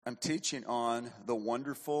I'm teaching on the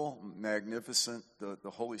wonderful, magnificent, the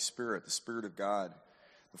Holy Spirit, the Spirit of God.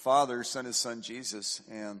 The Father sent His Son Jesus,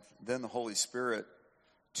 and then the Holy Spirit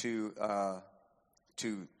to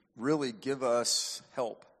really give us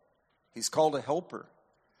help. He's called a helper,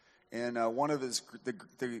 and one of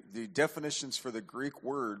the definitions for the Greek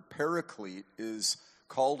word paraclete is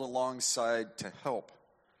called alongside to help.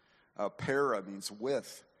 Para means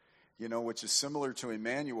with. Which is similar to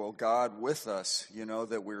Emmanuel, God with us,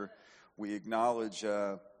 that we acknowledge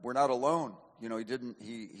we're not alone.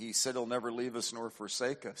 He said He'll never leave us nor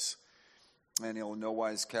forsake us. And He'll no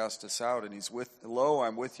wise cast us out. And He's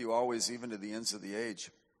I'm with you always, even to the ends of the age.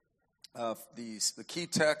 The key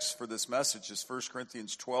text for this message is 1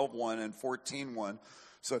 Corinthians 12:1 and 14:1.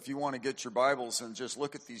 So if you want to get your Bibles and just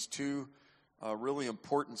look at these two really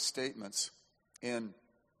important statements. In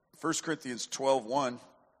 1 Corinthians 12:1,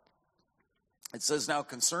 it says, now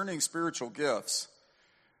concerning spiritual gifts,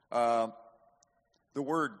 the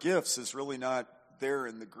word gifts is really not there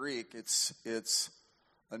in the Greek. I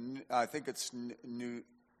think it's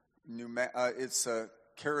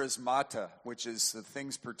charismata, which is the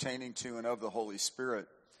things pertaining to and of the Holy Spirit.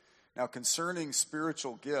 Now concerning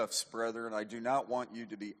spiritual gifts, brethren, I do not want you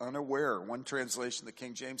to be unaware. One translation, the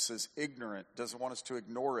King James says ignorant, doesn't want us to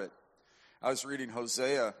ignore it. I was reading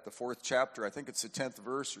Hosea, the 4th chapter. I think it's the 10th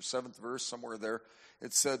verse or 7th verse, somewhere there.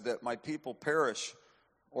 It said that my people perish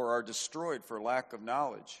or are destroyed for lack of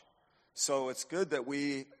knowledge. So it's good that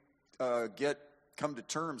we come to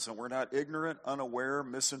terms and we're not ignorant, unaware,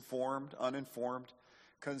 misinformed, uninformed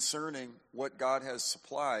concerning what God has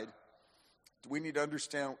supplied. We need to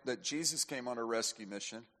understand that Jesus came on a rescue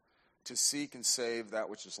mission to seek and save that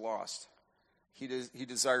which is lost. He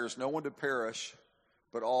desires no one to perish,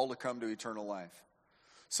 but all to come to eternal life.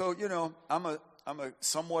 So, I'm a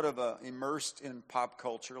somewhat of a immersed in pop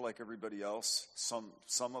culture like everybody else. Some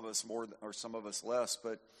of us more or some of us less.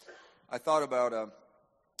 But I thought about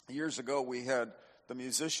years ago we had the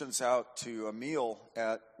musicians out to a meal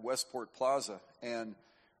at Westport Plaza, and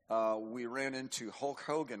we ran into Hulk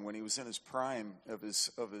Hogan when he was in his prime of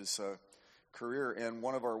his career, and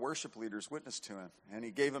one of our worship leaders witnessed to him, and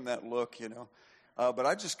he gave him that look, But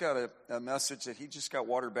I just got a message that he just got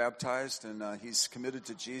water baptized and he's committed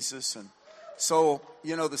to Jesus. And so,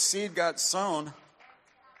 the seed got sown.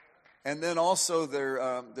 And then also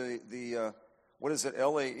what is it,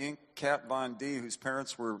 L.A. Inc., Kat Von D, whose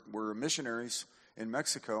parents were missionaries in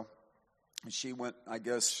Mexico. And she went, I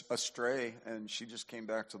guess, astray, and she just came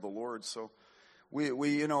back to the Lord. So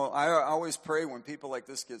I always pray when people like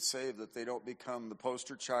this get saved that they don't become the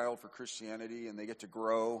poster child for Christianity, and they get to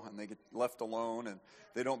grow and they get left alone, and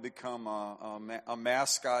they don't become a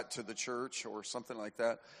mascot to the church or something like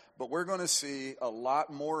that. But we're going to see a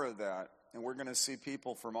lot more of that, and we're going to see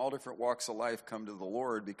people from all different walks of life come to the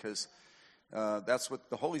Lord, because that's what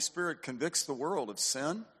the Holy Spirit convicts the world of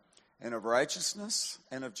sin and of righteousness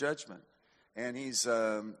and of judgment. And He's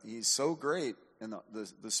so great. And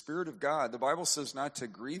the Spirit of God, the Bible says not to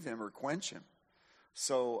grieve Him or quench Him.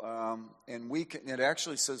 So, it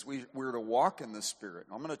actually says we're to walk in the Spirit.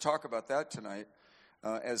 I'm going to talk about that tonight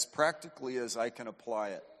as practically as I can apply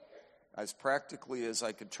it, as practically as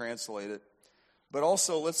I can translate it. But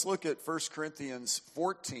also, let's look at 1 Corinthians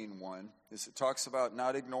 14:1, as it talks about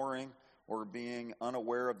not ignoring or being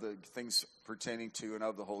unaware of the things pertaining to and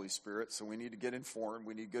of the Holy Spirit. So we need to get informed.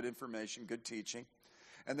 We need good information, good teaching.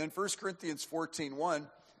 And then 1 Corinthians 14:1,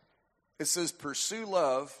 it says, pursue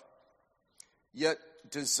love, yet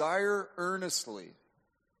desire earnestly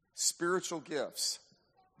spiritual gifts,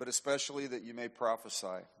 but especially that you may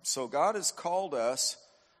prophesy. So God has called us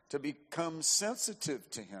to become sensitive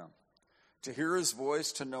to Him, to hear His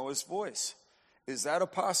voice, to know His voice. Is that a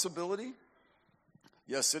possibility?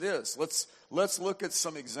 Yes, it is. Let's look at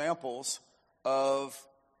some examples of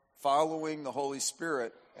following the Holy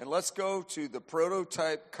Spirit. And let's go to the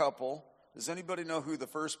prototype couple. Does anybody know who the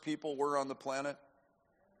first people were on the planet?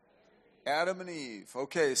 Adam and Eve.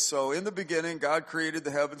 Okay, so in the beginning, God created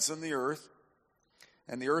the heavens and the earth.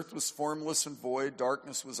 And the earth was formless and void.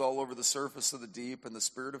 Darkness was all over the surface of the deep. And the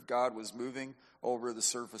Spirit of God was moving over the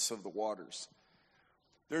surface of the waters.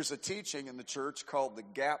 There's a teaching in the church called the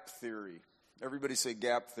gap theory. Everybody say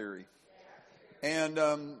gap theory. And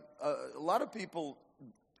a lot of people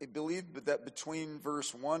believed that between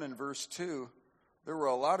verse 1 and verse 2, there were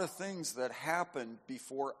a lot of things that happened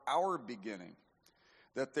before our beginning.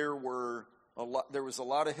 That there was a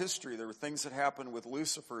lot of history. There were things that happened with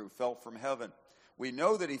Lucifer, who fell from heaven. We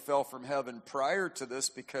know that he fell from heaven prior to this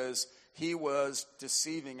because he was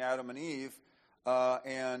deceiving Adam and Eve.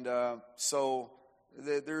 So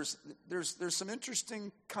there's some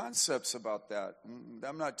interesting concepts about that.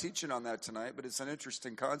 I'm not teaching on that tonight, but it's an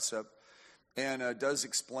interesting concept, and does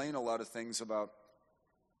explain a lot of things about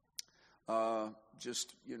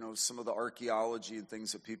just some of the archaeology and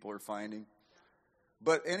things that people are finding.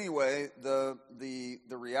 But anyway, the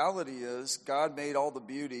reality is God made all the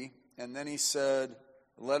beauty, and then he said,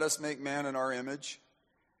 let us make man in our image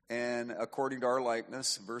and according to our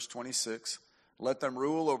likeness, verse 26. Let them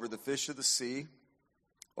rule over the fish of the sea,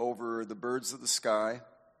 over the birds of the sky.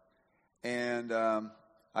 And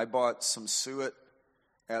I bought some suet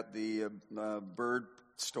at the bird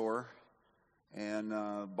store and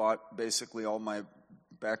bought basically all my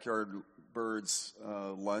backyard birds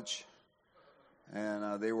lunch.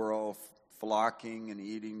 And they were all flocking and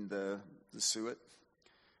eating the suet.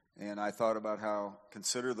 And I thought about how,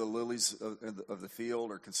 consider the lilies of the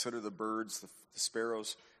field, or consider the birds, the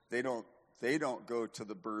sparrows. They don't go to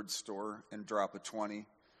the bird store and drop a 20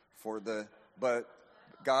 but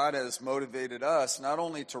God has motivated us not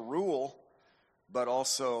only to rule, but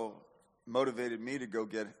also motivated me to go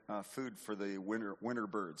get food for the winter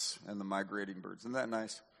birds and the migrating birds. Isn't that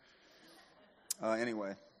nice?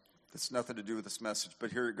 Anyway, it's nothing to do with this message,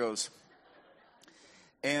 but here it goes.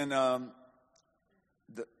 And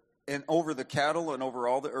and over the cattle and over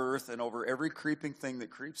all the earth and over every creeping thing that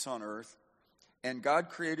creeps on earth. And God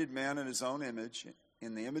created man in his own image.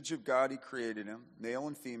 In the image of God he created him. Male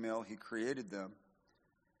and female he created them.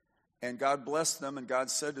 And God blessed them, and God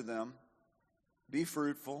said to them, be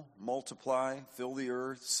fruitful, multiply, fill the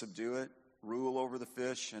earth, subdue it, rule over the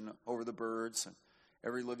fish and over the birds and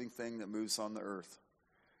every living thing that moves on the earth.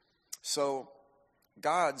 So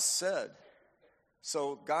God said.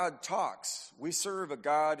 So God talks. We serve a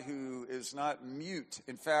God who is not mute.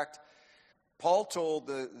 In fact, Paul told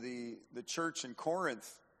the church in Corinth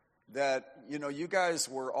that, you guys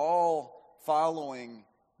were all following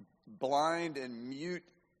blind and mute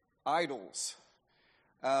idols.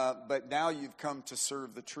 But now you've come to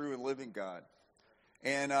serve the true and living God.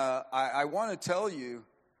 And I want to tell you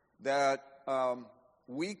that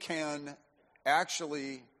we can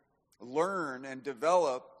actually learn and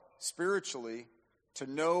develop spiritually to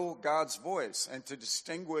know God's voice and to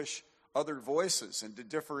distinguish other voices and to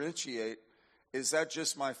differentiate. Is that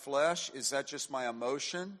just my flesh? Is that just my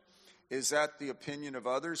emotion? Is that the opinion of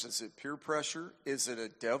others? Is it peer pressure? Is it a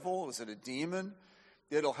devil? Is it a demon?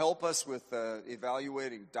 It'll help us with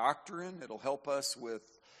evaluating doctrine. It'll help us with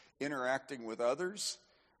interacting with others.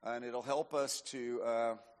 And it'll help us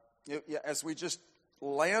to, as we just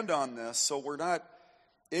land on this, so we're not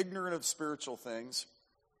ignorant of spiritual things.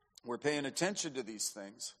 We're paying attention to these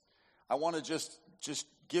things. I want to just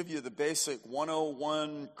give you the basic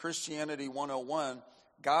 101, Christianity 101.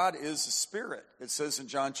 God is a spirit. It says in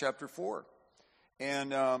John chapter 4.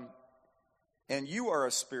 And you are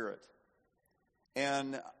a spirit.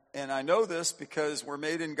 And I know this because we're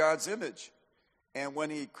made in God's image. And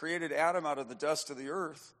when he created Adam out of the dust of the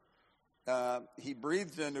earth, he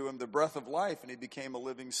breathed into him the breath of life, and he became a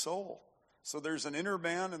living soul. So there's an inner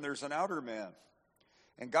man and there's an outer man.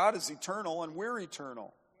 And God is eternal, and we're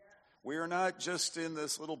eternal. We are not just in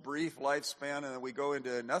this little brief lifespan, and then we go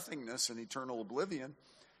into nothingness and eternal oblivion.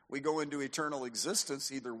 We go into eternal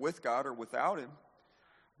existence, either with God or without him.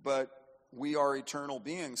 But we are eternal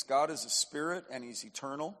beings. God is a spirit, and he's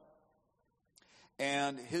eternal.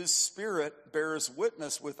 And his spirit bears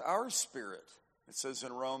witness with our spirit. It says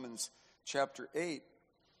in Romans chapter 8.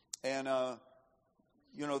 And,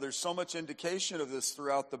 there's so much indication of this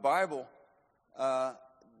throughout the Bible.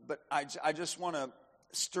 But I just want to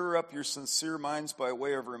stir up your sincere minds by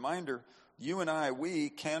way of reminder. You and we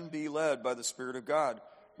can be led by the Spirit of God.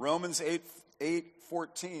 Romans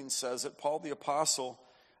 8:14 says it. Paul the Apostle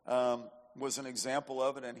was an example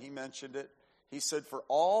of it, and he mentioned it. He said, for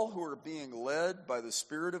all who are being led by the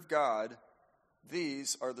Spirit of God,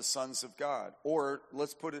 these are the sons of God. Or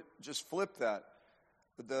let's just flip that.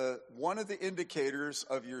 One of the indicators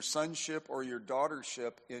of your sonship or your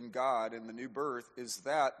daughtership in God in the new birth is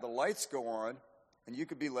that the lights go on and you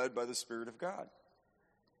could be led by the Spirit of God.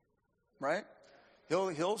 Right?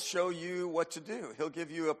 He'll show you what to do. He'll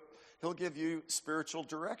give you spiritual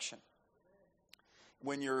direction.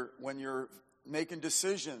 When you're making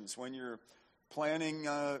decisions, when you're planning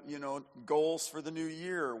goals for the new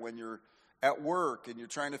year, when you're at work and you're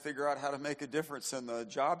trying to figure out how to make a difference in the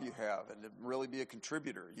job you have and to really be a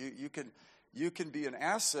contributor. You can be an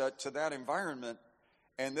asset to that environment,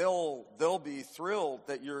 and they'll be thrilled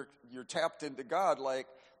that you're tapped into God, like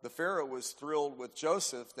the Pharaoh was thrilled with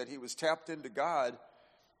Joseph that he was tapped into God.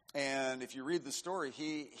 And if you read the story,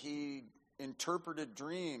 he interpreted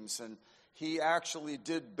dreams, and he actually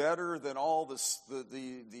did better than all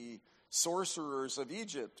the sorcerers of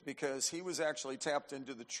Egypt, because he was actually tapped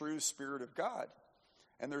into the true Spirit of God.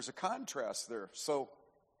 And there's a contrast there. So,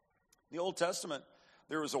 in the Old Testament,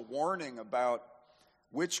 there was a warning about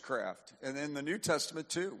witchcraft. And in the New Testament,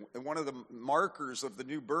 too. And one of the markers of the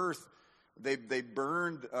new birth, they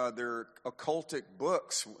burned their occultic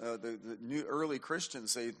books. The new early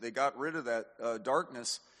Christians, they got rid of that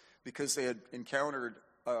darkness because they had encountered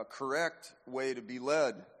a correct way to be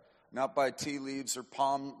led, not by tea leaves or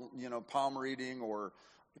palm reading or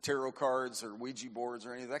tarot cards or Ouija boards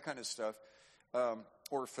or any of that kind of stuff,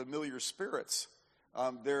 or familiar spirits.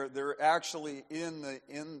 They're actually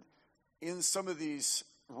in some of these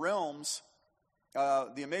realms.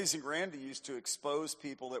 The Amazing Randy used to expose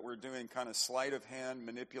people that were doing kind of sleight of hand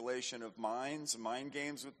manipulation of minds, mind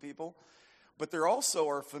games with people. But there also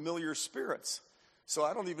are familiar spirits. So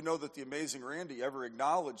I don't even know that the Amazing Randy ever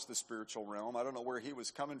acknowledged the spiritual realm. I don't know where he was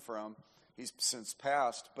coming from. He's since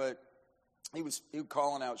passed. But he was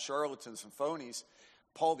calling out charlatans and phonies.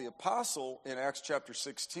 Paul the Apostle in Acts chapter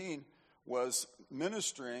 16 was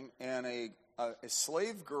ministering, and a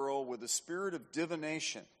slave girl with a spirit of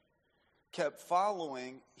divination kept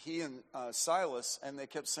following he and Silas, and they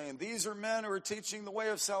kept saying, "These are men who are teaching the way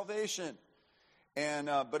of salvation." And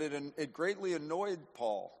but it greatly annoyed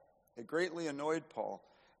Paul. It greatly annoyed Paul.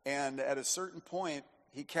 And at a certain point,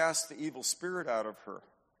 he cast the evil spirit out of her.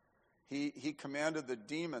 He commanded the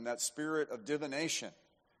demon, that spirit of divination,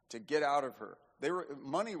 to get out of her.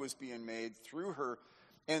 Money was being made through her.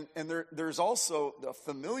 And there's also the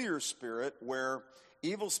familiar spirit where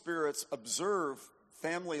evil spirits observe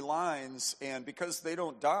family lines, and because they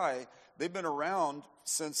don't die, they've been around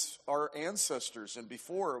since our ancestors and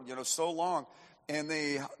before, so long. And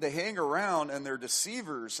they hang around, and they're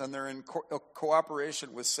deceivers, and they're in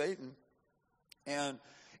cooperation with Satan. And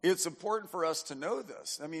it's important for us to know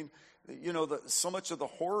this. I mean, so much of the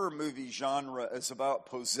horror movie genre is about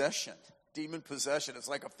possession, demon possession. It's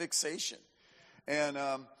like a fixation. And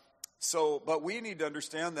but we need to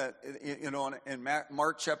understand that, in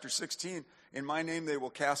Mark chapter 16, in my name they will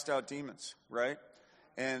cast out demons, right?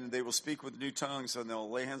 And they will speak with new tongues, and they'll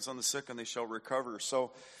lay hands on the sick, and they shall recover.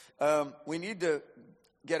 So we need to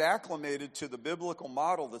get acclimated to the biblical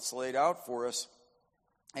model that's laid out for us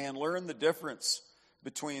and learn the difference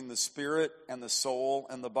between the spirit and the soul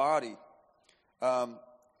and the body.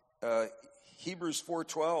 Hebrews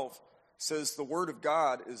 4:12 says the word of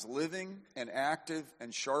God is living and active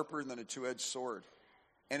and sharper than a two-edged sword.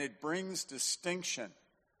 And it brings distinction.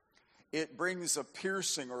 It brings a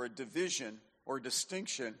piercing or a division or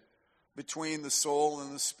distinction between the soul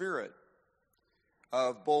and the spirit,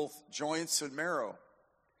 of both joints and marrow,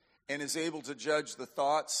 and is able to judge the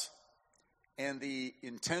thoughts and the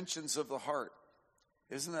intentions of the heart.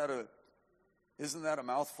 Isn't that a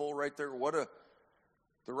mouthful right there?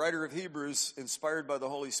 The writer of Hebrews, inspired by the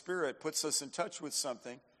Holy Spirit, puts us in touch with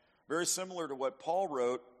something very similar to what Paul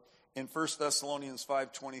wrote in 1 Thessalonians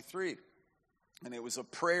 5:23. And it was a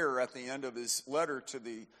prayer at the end of his letter to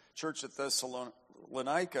the church at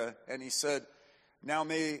Thessalonica. And he said, "Now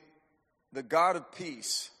may the God of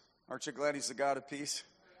peace," aren't you glad he's the God of peace?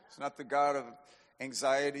 He's not the God of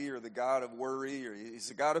anxiety or the God of worry. He's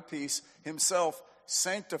the God of peace himself.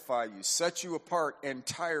 Sanctify you, set you apart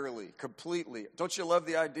entirely, completely. Don't you love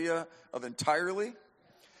the idea of entirely?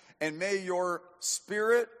 And may your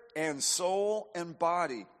spirit and soul and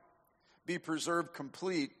body be preserved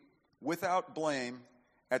complete, without blame,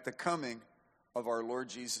 at the coming of our Lord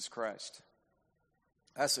Jesus Christ.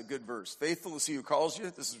 That's a good verse. Faithful is he who calls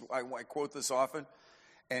you. I quote this often.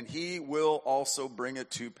 And he will also bring it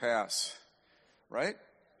to pass. Right?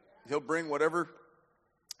 He'll bring whatever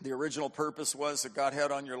the original purpose was that God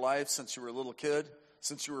had on your life since you were a little kid,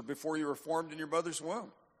 before you were formed in your mother's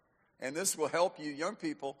womb. And this will help you young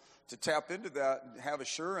people to tap into that and have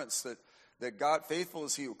assurance that God, faithful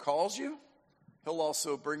is he who calls you, he'll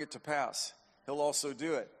also bring it to pass. He'll also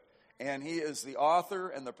do it. And he is the author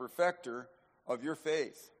and the perfecter of your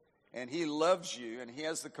faith. And he loves you, and he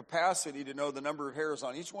has the capacity to know the number of hairs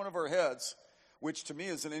on each one of our heads, which to me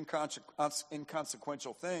is an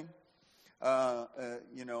inconsequential thing.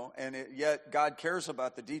 Yet God cares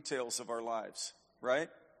about the details of our lives, right?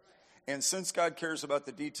 And since God cares about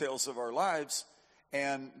the details of our lives,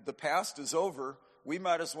 and the past is over, we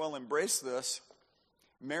might as well embrace this.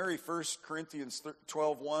 Marry 1 Corinthians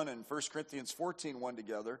 12:1 and 1 Corinthians 14:1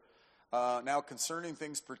 together. Now concerning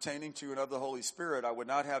things pertaining to and of the Holy Spirit, I would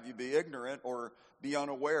not have you be ignorant or be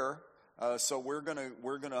unaware. So we're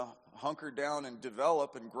gonna hunker down and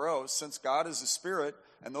develop and grow. Since God is a spirit,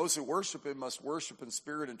 and those who worship Him must worship in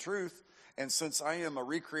spirit and truth. And since I am a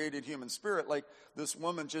recreated human spirit, like this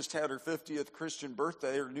woman just had her 50th Christian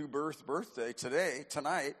birthday, her new birthday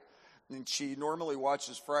tonight, and she normally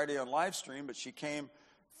watches Friday on live stream, but she came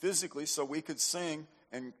physically so we could sing.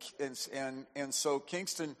 And so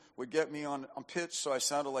Kingston would get me on pitch, so I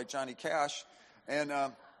sounded like Johnny Cash.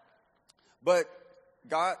 But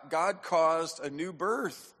God caused a new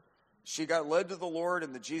birth. She got led to the Lord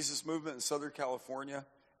in the Jesus movement in Southern California,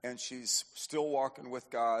 and she's still walking with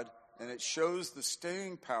God. And it shows the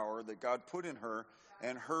staying power that God put in her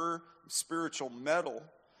and her spiritual mettle.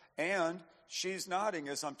 And she's nodding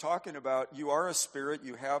as I'm talking about, you are a spirit,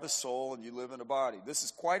 you have a soul, and you live in a body. This is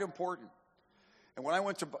quite important. And when I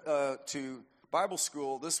went to Bible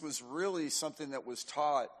school, this was really something that was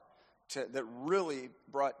taught that really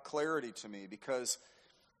brought clarity to me, because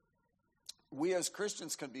we as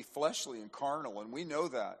Christians can be fleshly and carnal, and we know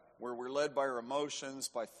that, where we're led by our emotions,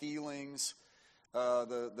 by feelings.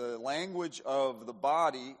 The language of the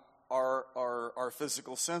body are our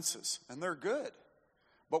physical senses, and they're good,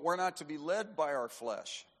 but we're not to be led by our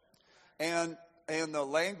flesh. And the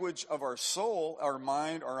language of our soul, our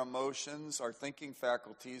mind, our emotions, our thinking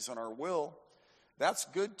faculties, and our will, that's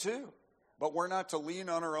good too. But we're not to lean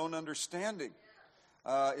on our own understanding.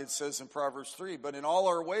 It says in Proverbs 3, but in all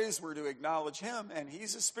our ways we're to acknowledge Him, and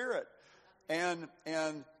He's a spirit. And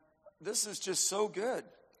this is just so good.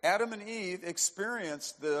 Adam and Eve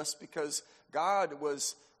experienced this because God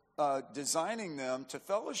was designing them to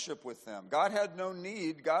fellowship with them. God had no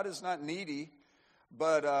need. God is not needy.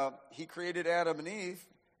 But He created Adam and Eve,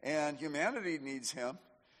 and humanity needs Him.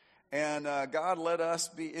 And God let us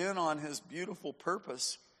be in on His beautiful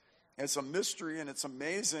purpose. It's a mystery, and it's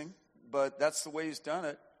amazing, but that's the way He's done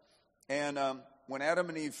it. And when Adam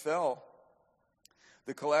and Eve fell,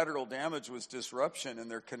 the collateral damage was disruption in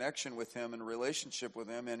their connection with Him and relationship with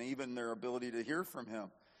Him, and even their ability to hear from Him.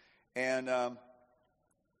 And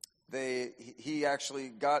he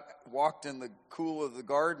actually walked in the cool of the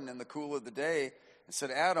garden in the cool of the day and said,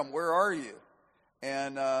 Adam, where are you?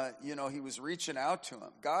 And, he was reaching out to him.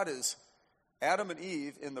 Adam and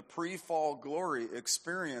Eve in the pre-fall glory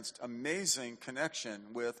experienced amazing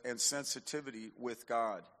connection with and sensitivity with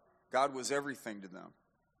God. God was everything to them.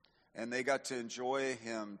 And they got to enjoy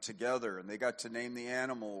Him together, and they got to name the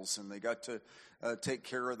animals, and they got to take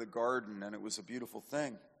care of the garden, and it was a beautiful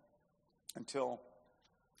thing. Until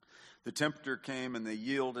the tempter came and they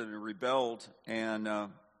yielded and rebelled, and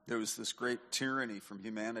there was this great tyranny from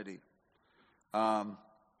humanity. I'm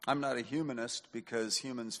not a humanist because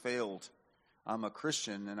humans failed. I'm a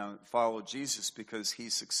Christian, and I follow Jesus because He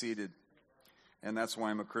succeeded, and that's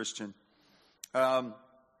why I'm a Christian.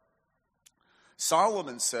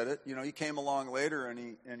 Solomon said it. He came along later, and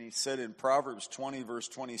he said in Proverbs 20, verse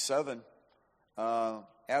 27, Adam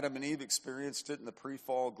and Eve experienced it in the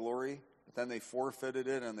pre-fall glory, but then they forfeited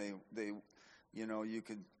it, and they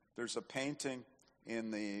there's a painting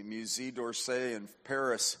in the Musée d'Orsay in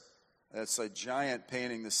Paris. That's a giant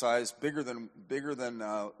painting, the size bigger than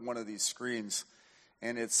one of these screens,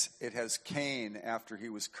 and it has Cain after he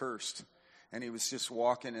was cursed, and he was just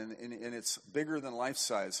walking, and it's bigger than life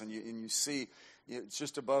size, and you see it's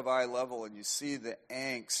just above eye level, and you see the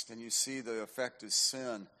angst, and you see the effect of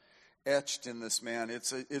sin etched in this man.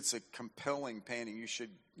 It's a compelling painting.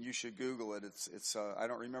 You should Google it. It's I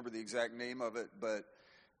don't remember the exact name of it, but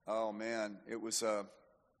oh man, it was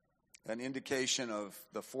an indication of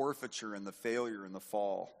the forfeiture and the failure and the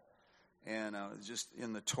fall, and just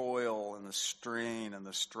in the toil and the strain and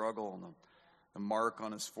the struggle and the mark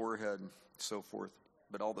on his forehead and so forth.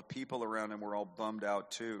 But all the people around him were all bummed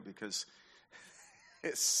out too, because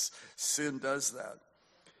sin does that.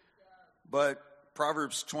 But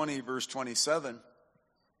Proverbs 20, verse 27,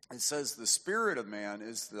 it says, the spirit of man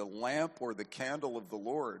is the lamp or the candle of the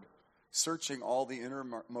Lord, searching all the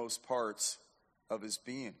innermost parts of his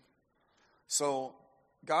being. So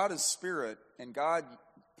God is spirit, and God,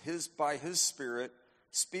 by his spirit,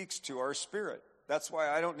 speaks to our spirit. That's why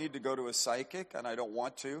I don't need to go to a psychic, and I don't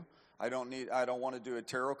want to. I don't want to do a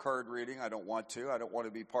tarot card reading. I don't want to. I don't want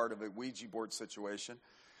to be part of a Ouija board situation.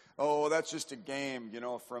 Oh, that's just a game,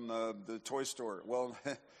 from the toy store. Well,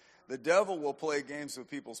 the devil will play games with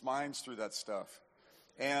people's minds through that stuff.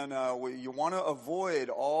 And you want to avoid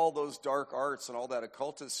all those dark arts and all that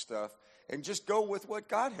occultist stuff, and just go with what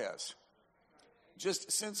God has.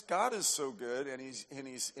 Just since God is so good, and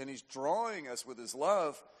he's drawing us with his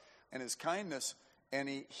love and his kindness, and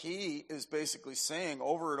he is basically saying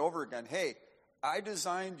over and over again, hey, I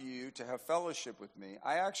designed you to have fellowship with me.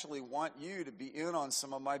 I actually want you to be in on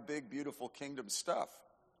some of my big, beautiful kingdom stuff.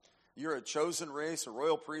 You're a chosen race, a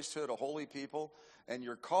royal priesthood, a holy people, and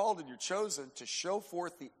you're called and you're chosen to show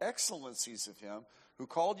forth the excellencies of him who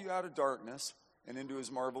called you out of darkness and into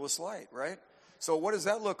his marvelous light, right? So what does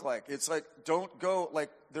that look like? It's like, don't go, like,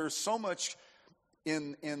 there's so much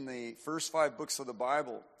in the first 5 books of the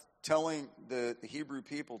Bible telling the Hebrew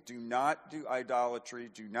people, do not do idolatry,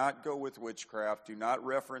 do not go with witchcraft, do not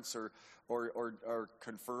reference or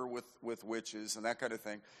confer with witches and that kind of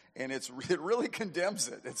thing. And it really condemns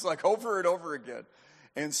it. It's like over and over again.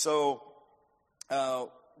 And so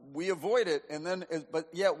we avoid it. And then, but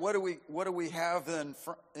yet, what do we have then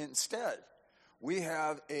instead? We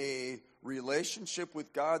have a relationship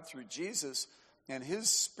with God through Jesus, and his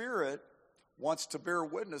Spirit wants to bear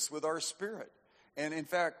witness with our spirit. And in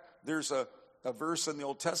fact, there's a verse in the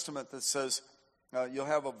Old Testament that says, you'll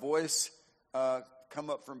have a voice come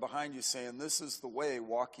up from behind you saying, this is the way,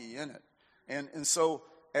 walk ye in it. And so,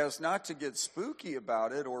 as not to get spooky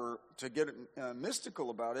about it or to get mystical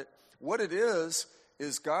about it, what it is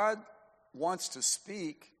God wants to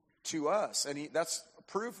speak to us. And that's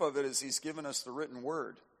proof of it is he's given us the written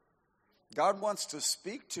word. God wants to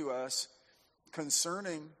speak to us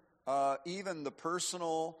concerning even the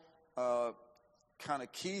personal kind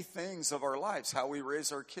of key things of our lives, how we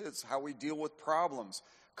raise our kids, how we deal with problems,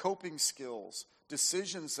 coping skills,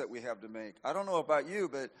 decisions that we have to make. I don't know about you,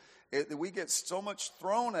 but we get so much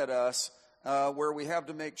thrown at us where we have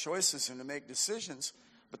to make choices and to make decisions.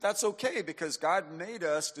 But that's okay because God made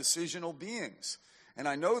us decisional beings. And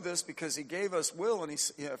I know this because he gave us will and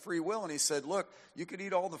free will, and he said, look, you could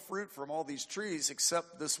eat all the fruit from all these trees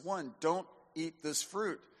except this one. Don't eat this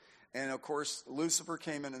fruit. And of course, Lucifer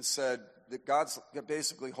came in and said that God's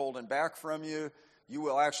basically holding back from you. You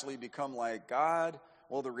will actually become like God.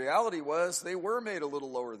 Well, the reality was they were made a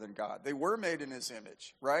little lower than God. They were made in his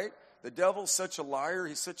image, right? The devil's such a liar.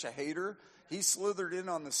 He's such a hater. He slithered in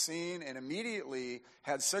on the scene and immediately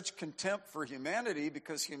had such contempt for humanity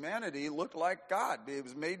because humanity looked like God. It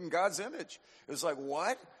was made in God's image. It was like,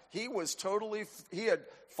 what? He had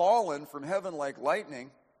fallen from heaven like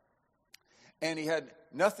lightning, and he had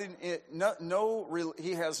nothing,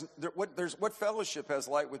 what fellowship has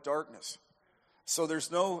light with darkness? So there's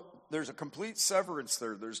a complete severance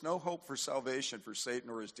there. There's no hope for salvation for Satan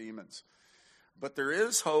or his demons. But there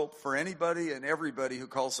is hope for anybody and everybody who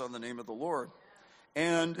calls on the name of the Lord.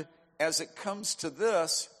 And as it comes to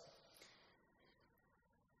this,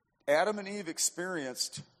 Adam and Eve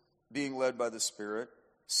experienced being led by the Spirit.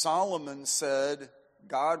 Solomon said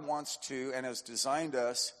God wants to and has designed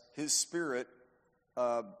us, his Spirit,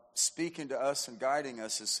 speaking to us and guiding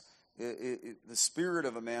us. The spirit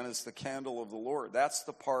of a man is the candle of the Lord. That's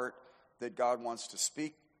the part that God wants to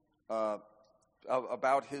speak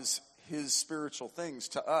about his spiritual things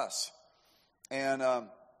to us. And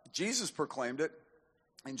Jesus proclaimed it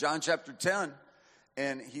in John chapter 10,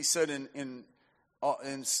 and he said in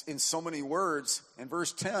so many words, in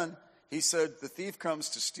verse 10, he said, the thief comes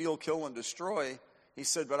to steal, kill, and destroy. He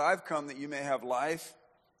said, but I've come that you may have life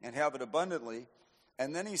and have it abundantly.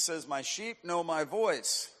 And then he says, my sheep know my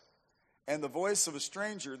voice, and the voice of a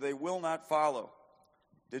stranger they will not follow.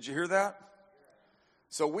 Did you hear that?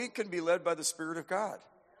 So we can be led by the Spirit of God.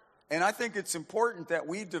 And I think it's important that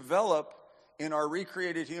we develop in our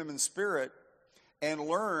recreated human spirit and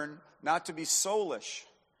learn not to be soulish,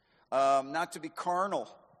 not to be carnal.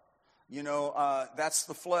 You know, that's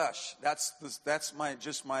the flesh. That's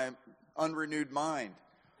my unrenewed mind.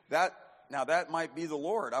 That might be the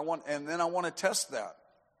Lord. I want to test that.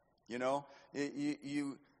 You know,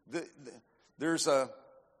 there's a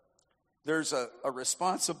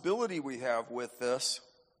responsibility we have with this.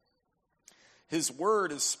 His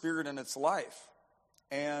word is spirit and it's life.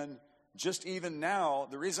 And just even now,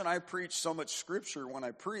 the reason I preach so much scripture when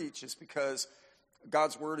I preach is because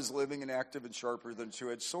God's word is living and active and sharper than a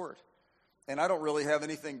two-edged sword. And I don't really have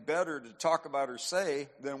anything better to talk about or say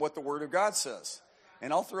than what the word of God says.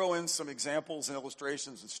 And I'll throw in some examples and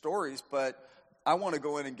illustrations and stories, but I want to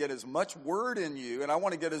go in and get as much word in you, and I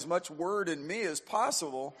want to get as much word in me as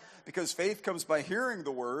possible, because faith comes by hearing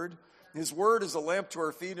the word. His word is a lamp to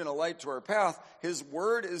our feet and a light to our path. His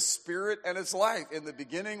word is spirit and it's life. In the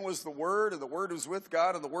beginning was the word, and the word was with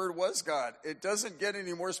God, and the word was God. It doesn't get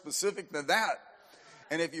any more specific than that.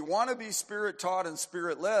 And if you want to be spirit taught and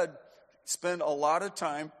spirit led, spend a lot of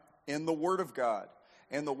time in the word of God.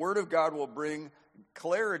 And the word of God will bring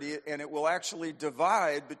clarity, and it will actually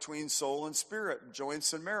divide between soul and spirit,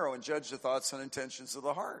 joints and marrow, and judge the thoughts and intentions of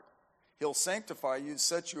the heart. He'll sanctify you and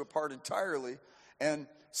set you apart entirely, and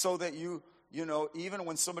so that you know, even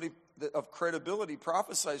when somebody, of credibility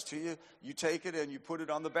prophesies to you, you take it and you put it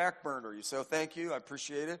on the back burner. You say, oh, thank you, I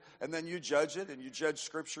appreciate it. And then you judge it, and you judge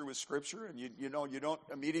Scripture with Scripture. And you don't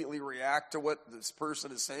immediately react to what this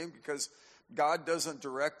person is saying, because God doesn't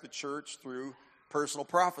direct the church through personal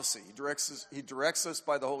prophecy. He directs us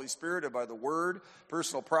by the Holy Spirit and by the Word.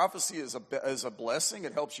 Personal prophecy is a blessing.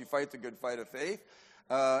 It helps you fight the good fight of faith.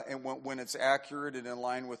 And when it's accurate and in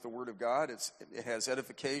line with the Word of God, it has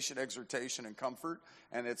edification, exhortation, and comfort,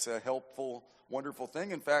 and it's a helpful, wonderful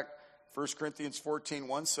thing. In fact, 1 Corinthians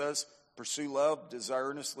 14:1 says, pursue love, desire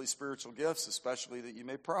earnestly spiritual gifts, especially that you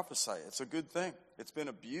may prophesy. It's a good thing. It's been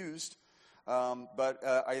abused, but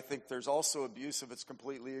I think there's also abuse if it's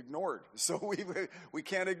completely ignored. So we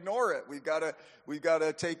can't ignore it. We've got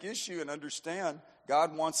to take issue and understand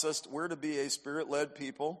God wants us. We're to be a Spirit-led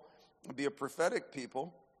people, be a prophetic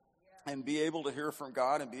people, and be able to hear from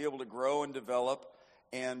God and be able to grow and develop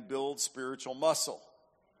and build spiritual muscle.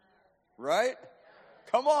 Right?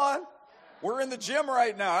 Come on. We're in the gym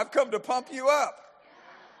right now. I've come to pump you up.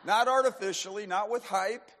 Not artificially, not with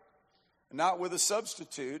hype, not with a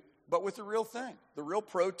substitute, but with the real thing, the real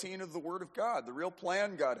protein of the Word of God, the real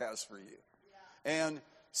plan God has for you. And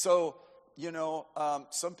so,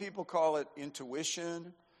 some people call it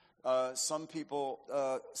intuition. Some people,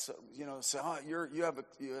 say, oh, you have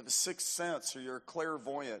a sixth sense, or you're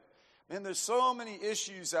clairvoyant. Man, there's so many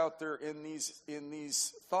issues out there in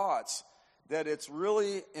these thoughts that it's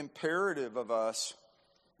really imperative of us,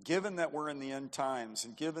 given that we're in the end times,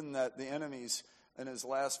 and given that the enemy's in his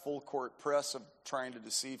last full court press of trying to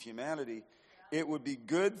deceive humanity, it would be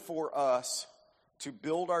good for us to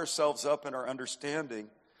build ourselves up in our understanding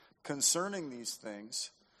concerning these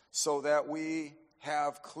things, so that we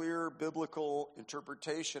have clear biblical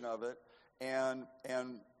interpretation of it. And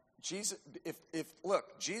Jesus,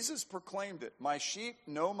 look, Jesus proclaimed it. My sheep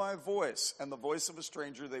know my voice, and the voice of a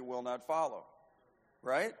stranger they will not follow.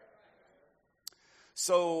 Right?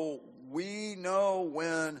 So we know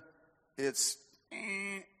when it's,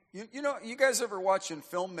 you guys ever watching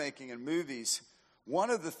filmmaking and movies,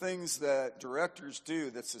 one of the things that directors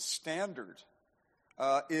do that's a standard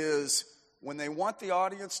is when they want the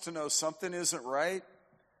audience to know something isn't right,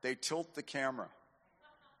 they tilt the camera.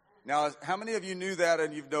 Now, how many of you knew that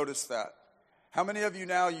and you've noticed that? How many of you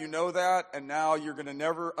now, you know that, and now you're going to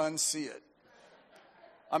never unsee it?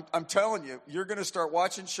 I'm telling you, you're going to start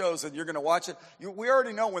watching shows and you're going to watch it. We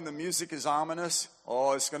already know when the music is ominous.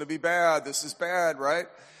 Oh, it's going to be bad. This is bad, right?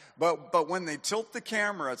 But when they tilt the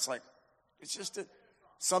camera, it's like, it's just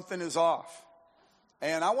something is off.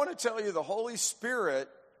 And I want to tell you, the Holy Spirit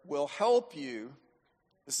will help you.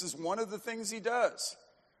 This is one of the things He does.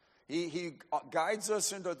 He guides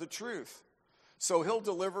us into the truth. So He'll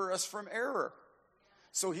deliver us from error.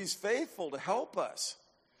 So He's faithful to help us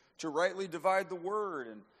to rightly divide the word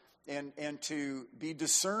and to be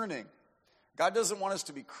discerning. God doesn't want us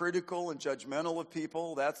to be critical and judgmental of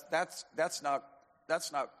people. That's not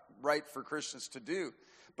right for Christians to do.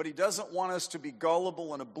 But He doesn't want us to be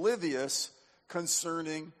gullible and oblivious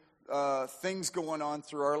concerning things going on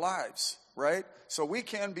through our lives, right? So we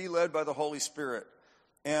can be led by the Holy Spirit.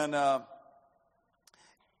 And,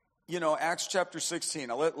 Acts chapter 16.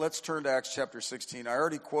 Now let's turn to Acts chapter 16. I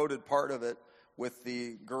already quoted part of it with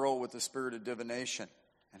the girl with the spirit of divination,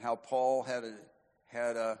 and how Paul had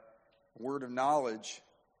a word of knowledge,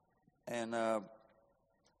 and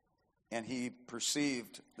he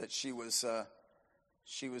perceived that she was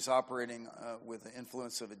operating with the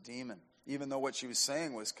influence of a demon, even though what she was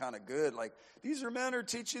saying was kind of good. Like, these are men who are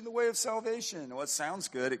teaching the way of salvation. Well, it sounds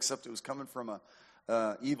good, except it was coming from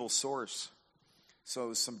a evil source. So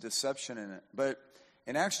there's some deception in it. But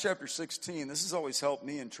in Acts chapter 16, this has always helped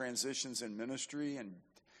me in transitions in ministry and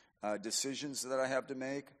decisions that I have to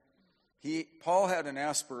make. Paul had an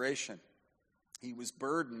aspiration. He was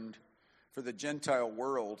burdened for the Gentile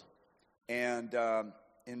world, and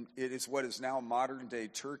it is what is now modern-day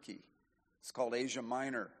Turkey. It's called Asia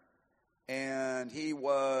Minor. And he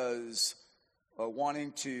was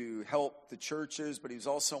wanting to help the churches, but he was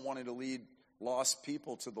also wanting to lead lost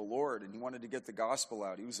people to the Lord, and he wanted to get the gospel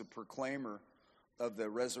out. He was a proclaimer of the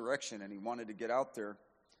resurrection, and he wanted to get out there.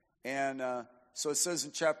 And so it says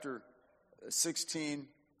in chapter 16,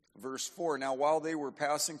 verse 4, now while they were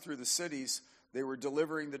passing through the cities, they were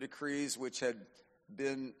delivering the decrees which had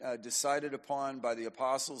been decided upon by the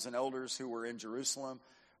apostles and elders who were in Jerusalem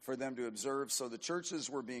for them to observe. So the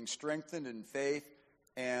churches were being strengthened in faith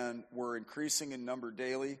and were increasing in number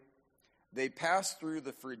daily. they passed through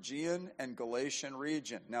the Phrygian and Galatian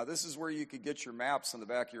region. Now, this is where you could get your maps in the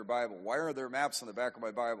back of your Bible. Why are there maps in the back of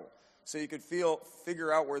my Bible? So you could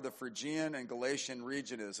figure out where the Phrygian and Galatian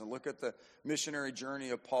region is and look at the missionary journey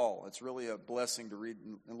of Paul. It's really a blessing to read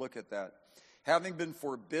and look at that. Having been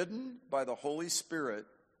forbidden by the Holy Spirit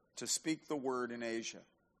to speak the word in Asia.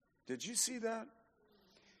 Did you see that?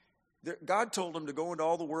 God told him to go into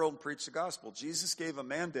all the world and preach the gospel. Jesus gave a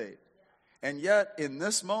mandate. And yet, in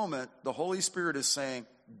this moment, the Holy Spirit is saying,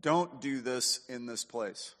 don't do this in this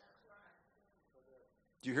place.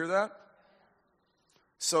 Do you hear that?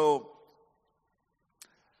 So,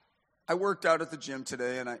 I worked out at the gym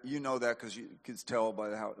today, and you know that because you can tell by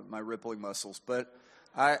my rippling muscles. But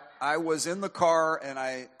I was in the car, and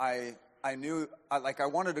I knew, I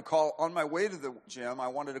wanted to call, on my way to the gym, I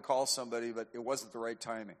wanted to call somebody, but it wasn't the right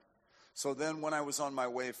timing. So then when I was on my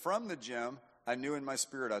way from the gym, I knew in my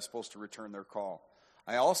spirit I was supposed to return their call.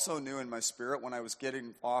 I also knew in my spirit when I was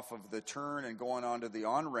getting off of the turn and going onto the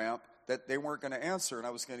on-ramp that they weren't going to answer and I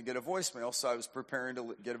was going to get a voicemail, so I was preparing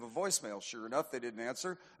to get a voicemail. Sure enough, they didn't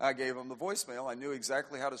answer. I gave them the voicemail. I knew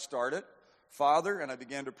exactly how to start it. Father, and I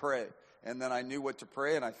began to pray. And then I knew what to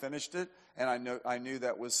pray, and I finished it, and I knew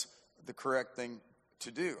that was the correct thing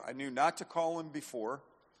to do. I knew not to call him before.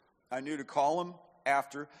 I knew to call him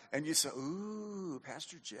after. And you say, ooh,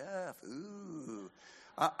 Pastor Jeff, ooh.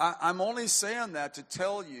 I'm only saying that to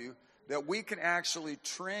tell you that we can actually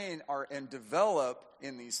train and develop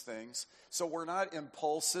in these things so we're not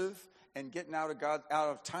impulsive and getting out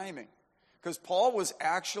of timing. Because Paul was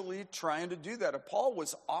actually trying to do that. And Paul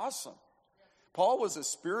was awesome. Paul was a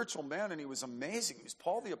spiritual man, and he was amazing. He was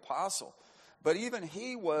Paul the Apostle. But even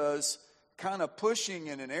he was kind of pushing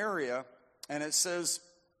in an area, and it says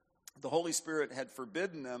the Holy Spirit had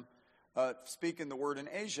forbidden them speaking the word in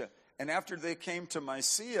Asia. And after they came to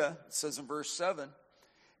Mysia, it says in verse 7,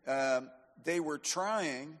 they were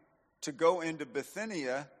trying to go into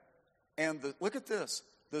Bithynia, and look at this.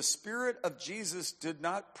 The Spirit of Jesus did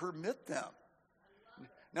not permit them.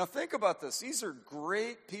 Now think about this. These are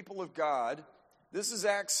great people of God. This is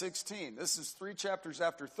Acts 16. This is 3 chapters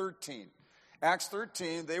after 13. Acts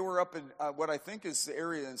 13, they were up in what I think is the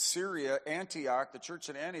area in Syria, Antioch, the church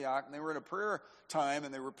in Antioch, and they were in a prayer time,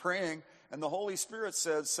 and they were praying, and the Holy Spirit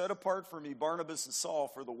said, set apart for me Barnabas and Saul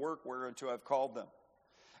for the work whereunto I've called them.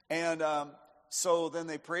 And so then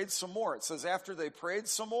they prayed some more. It says after they prayed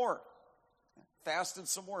some more, fasted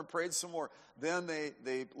some more and prayed some more, then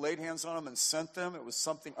they laid hands on them and sent them. It was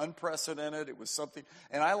something unprecedented. It was something,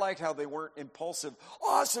 and I liked how they weren't impulsive.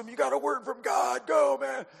 Awesome, you got a word from God, go,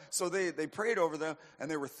 man. So they prayed over them,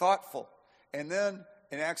 and they were thoughtful. And then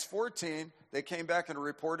in Acts 14, they came back and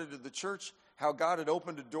reported to the church how God had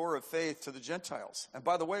opened a door of faith to the Gentiles. And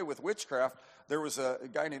by the way, with witchcraft, there was a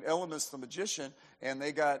guy named Elymas the magician, and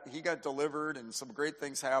he got delivered, and some great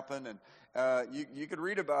things happened. And you could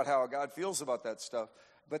read about how God feels about that stuff.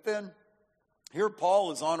 But then here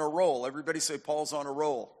Paul is on a roll. Everybody say Paul's on a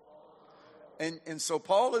roll. And so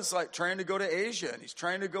Paul is like trying to go to Asia, and he's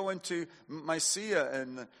trying to go into Mysia,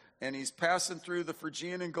 and he's passing through the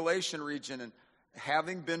Phrygian and Galatian region, and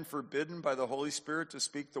having been forbidden by the Holy Spirit to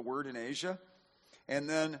speak the word in Asia. And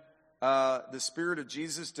then the Spirit of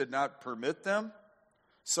Jesus did not permit them.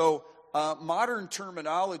 So modern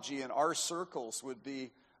terminology in our circles would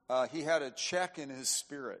be he had a check in his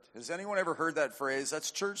spirit. Has anyone ever heard that phrase?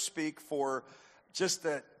 That's church speak for just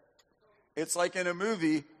that. It's like in a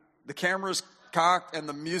movie, the camera's cocked and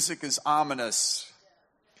the music is ominous.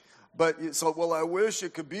 But so, well, I wish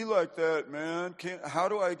it could be like that, man. How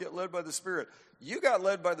do I get led by the Spirit? You got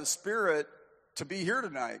led by the Spirit to be here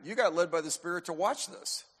tonight. You got led by the Spirit to watch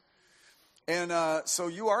this. And so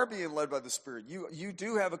you are being led by the Spirit. You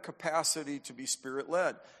do have a capacity to be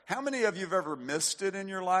Spirit-led. How many of you have ever missed it in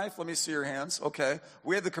your life? Let me see your hands. Okay.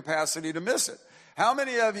 We have the capacity to miss it. How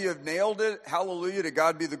many of you have nailed it? Hallelujah, to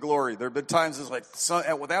God be the glory. There have been times it's like,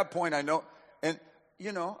 at that point I know. And,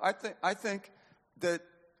 you know, I think that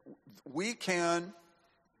we can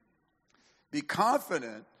be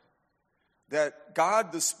confident that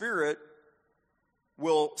God the Spirit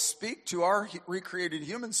will speak to our recreated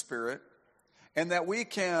human spirit, and that we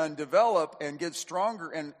can develop and get stronger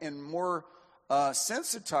and more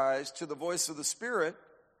sensitized to the voice of the Spirit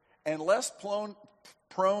and less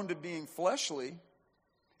prone to being fleshly.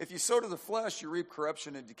 If you sow to the flesh, you reap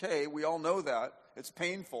corruption and decay. We all know that. It's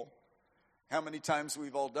painful. How many times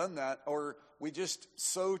we've all done that? Or we just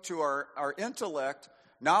sow to our intellect.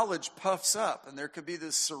 Knowledge puffs up, and there could be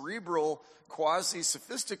this cerebral,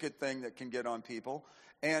 quasi-sophisticated thing that can get on people.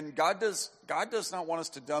 And God does not want us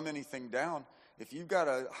to dumb anything down. If you've got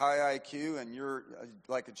a high IQ and you're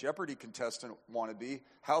like a Jeopardy contestant wannabe,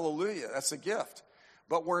 hallelujah, that's a gift.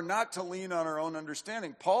 But we're not to lean on our own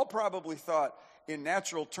understanding. Paul probably thought in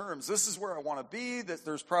natural terms, this is where I want to be, that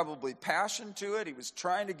there's probably passion to it. He was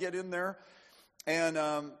trying to get in there. And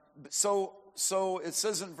so it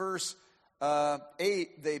says in verse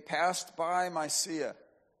 8, they passed by Mysia.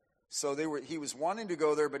 So he was wanting to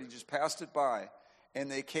go there, but he just passed it by. And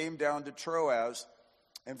they came down to Troas.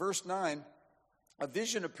 And verse 9, a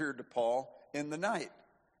vision appeared to Paul in the night.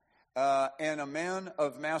 And a man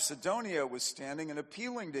of Macedonia was standing and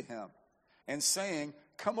appealing to him and saying,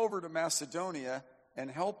 come over to Macedonia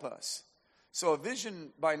and help us. So a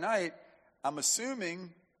vision by night, I'm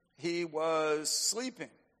assuming he was sleeping.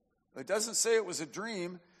 It doesn't say it was a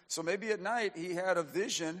dream, so maybe at night he had a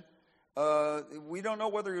vision. We don't know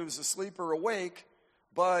whether he was asleep or awake,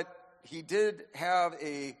 but he did have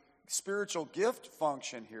a spiritual gift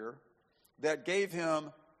function here that gave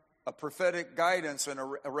him a prophetic guidance and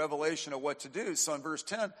a revelation of what to do. So in verse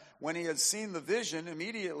 10, when he had seen the vision,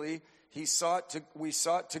 immediately we sought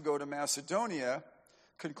to go to Macedonia,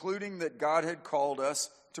 concluding that God had called us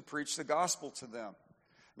to preach the gospel to them.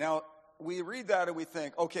 Now, we read that and we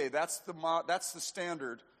think, okay, that's the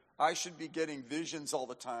standard. I should be getting visions all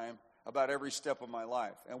the time about every step of my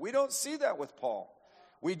life. And we don't see that with Paul.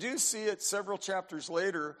 We do see it several chapters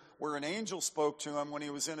later where an angel spoke to him when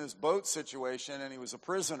he was in his boat situation and he was a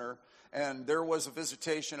prisoner, and there was a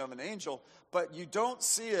visitation of an angel, but you don't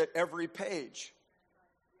see it every page.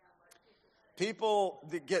 People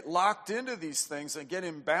that get locked into these things and get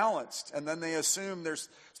imbalanced, and then they assume they're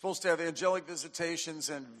supposed to have angelic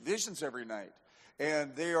visitations and visions every night.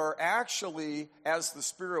 And they are actually, as the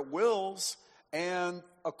Spirit wills, and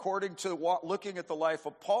according to looking at the life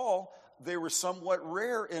of Paul, they were somewhat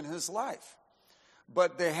rare in his life.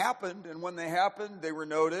 But they happened, and when they happened, they were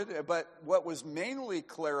noted. But what was mainly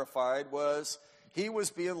clarified was he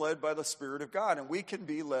was being led by the Spirit of God, and we can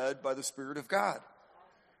be led by the Spirit of God.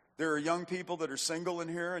 There are young people that are single in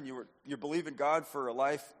here, and you believe in God for a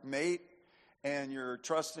life mate, and you're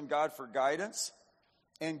trusting God for guidance,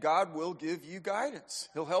 and God will give you guidance.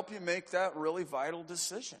 He'll help you make that really vital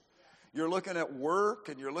decision. You're looking at work,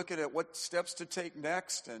 and you're looking at what steps to take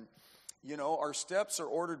next, and our steps are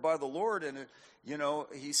ordered by the Lord, and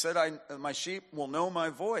he said, my sheep will know my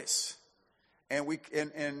voice. And we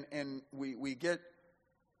get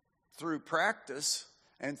through practice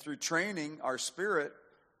and through training our spirit,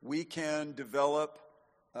 we can develop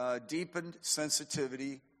deepened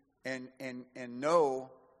sensitivity and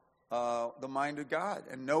know the mind of God,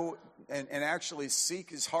 and know and actually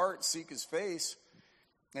seek his heart, seek his face,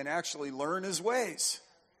 and actually learn his ways.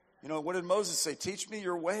 What did Moses say? Teach me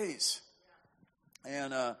your ways.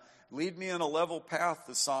 And lead me on a level path,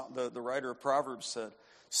 the writer of Proverbs said.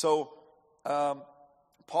 So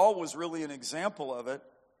Paul was really an example of it,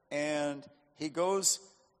 and he goes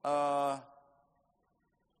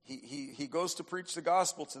he goes to preach the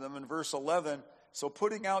gospel to them in verse 11. So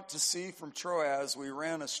putting out to sea from Troas, we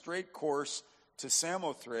ran a straight course to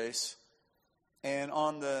Samothrace, and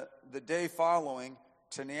on the day following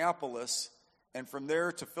to Neapolis, and from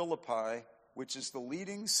there to Philippi, which is the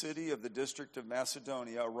leading city of the district of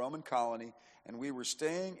Macedonia, a Roman colony, and we were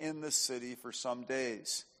staying in this city for some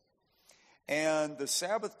days. And on the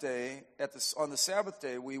Sabbath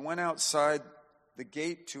day, we went outside the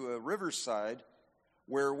gate to a riverside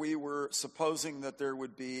where we were supposing that there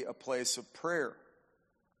would be a place of prayer.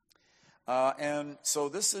 And so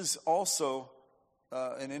this is also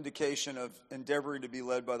an indication of endeavoring to be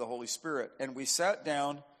led by the Holy Spirit. And we sat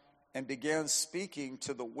down and began speaking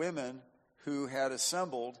to the women who had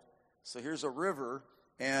assembled. So here's a river,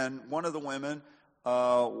 and one of the women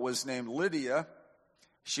was named Lydia.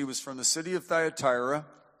 She was from the city of Thyatira.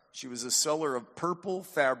 She was a seller of purple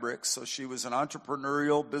fabrics, so she was an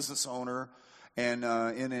entrepreneurial business owner and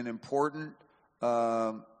in an important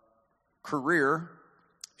career.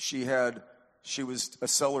 She was a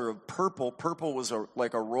seller of purple. Purple was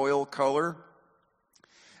like a royal color.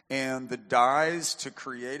 And the dyes to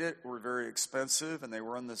create it were very expensive, and they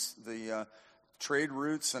were on the trade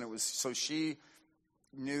routes, and so she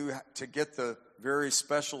knew to get the very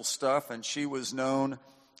special stuff, and she was known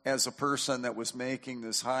as a person that was making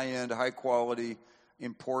this high-end, high-quality,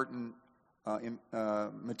 important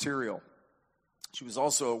material. She was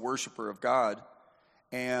also a worshiper of God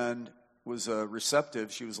and was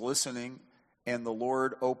receptive. She was listening, and the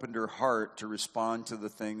Lord opened her heart to respond to the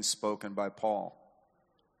things spoken by Paul.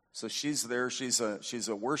 So she's there. She's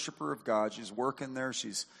a worshiper of God. She's working there.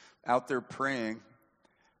 She's out there praying.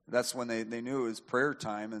 That's when they knew it was prayer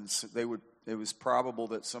time, and so it was probable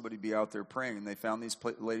that somebody be out there praying. And they found these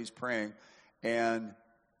ladies praying, and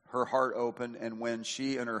her heart opened. And when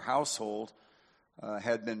she and her household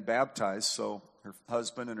had been baptized, so her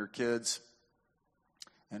husband and her kids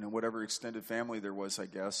and whatever extended family there was, I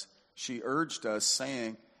guess, she urged us,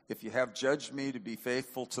 saying, if you have judged me to be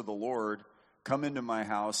faithful to the Lord, come into my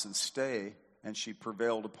house and stay. And she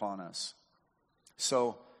prevailed upon us.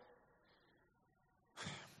 So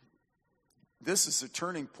this is a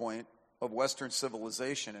turning point of Western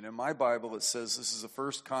civilization. And in my Bible, it says this is the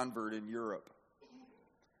first convert in Europe.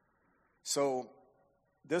 So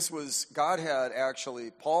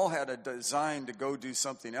Paul had a design to go do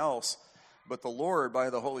something else, but the Lord,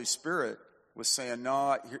 by the Holy Spirit, was saying,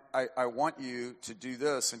 no, I want you to do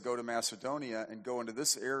this and go to Macedonia and go into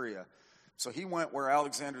this area. So he went where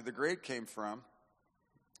Alexander the Great came from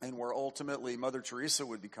and where ultimately Mother Teresa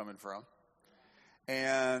would be coming from.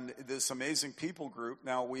 And this amazing people group,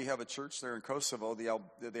 now we have a church there in Kosovo,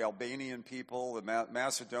 the Albanian people,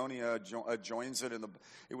 Macedonia joins it.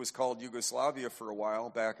 It was called Yugoslavia for a while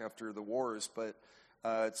back after the wars, but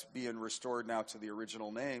it's being restored now to the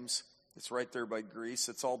original names. It's right there by Greece.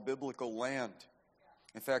 It's all biblical land.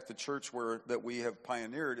 In fact, the church that we have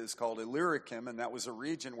pioneered is called Illyricum, and that was a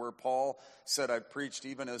region where Paul said, I've preached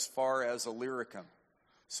even as far as Illyricum.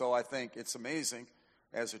 So I think it's amazing.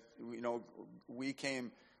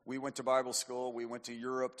 We went to Bible school. We went to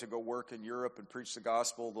Europe to go work in Europe and preach the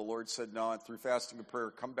gospel. The Lord said, no, through fasting and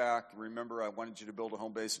prayer, come back. Remember, I wanted you to build a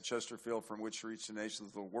home base in Chesterfield from which to reach the nations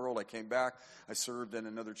of the world. I came back. I served in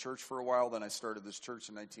another church for a while. Then I started this church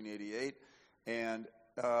in 1988. And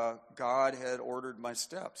God had ordered my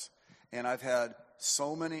steps. And I've had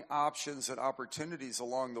so many options and opportunities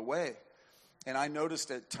along the way. And I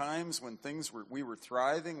noticed at times when we were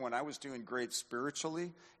thriving, when I was doing great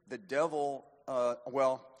spiritually, the devil,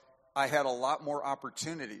 I had a lot more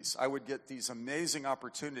opportunities. I would get these amazing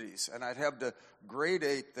opportunities, and I'd have to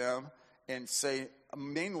gradate them and say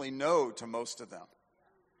mainly no to most of them.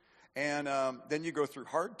 And then you go through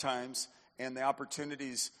hard times, and the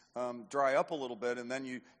opportunities dry up a little bit, and then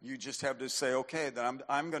you just have to say, okay, then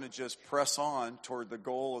I'm going to just press on toward the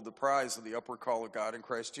goal of the prize of the upward call of God in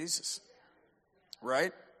Christ Jesus.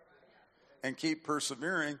 Right? And keep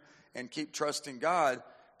persevering and keep trusting God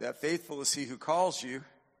that faithful is he who calls you.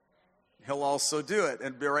 He'll also do it.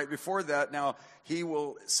 And right before that, now he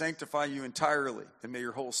will sanctify you entirely. And may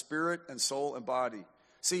your whole spirit and soul and body.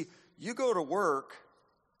 See, you go to work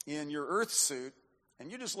in your earth suit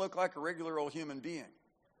and you just look like a regular old human being.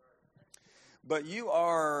 But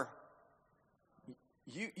you're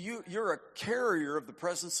a carrier of the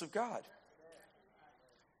presence of God.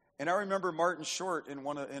 And I remember Martin Short in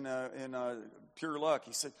Pure Luck.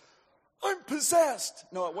 He said, "I'm possessed."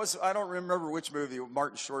 No, it wasn't. I don't remember which movie.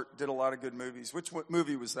 Martin Short did a lot of good movies. Which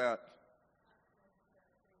movie was that?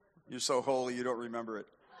 You're so holy, you don't remember it.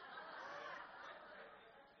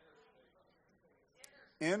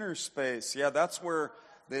 Inner Space. Yeah, that's where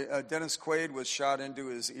Dennis Quaid was shot into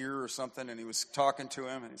his ear or something, and he was talking to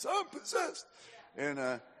him, and he's, "I'm possessed."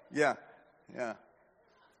 And yeah.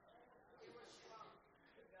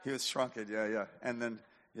 He was shrunken, yeah. And then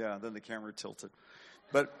the camera tilted.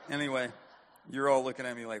 But anyway, you're all looking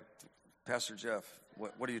at me like, Pastor Jeff,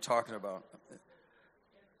 what are you talking about?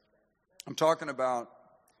 I'm talking about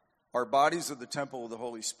our bodies are the temple of the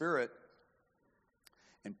Holy Spirit.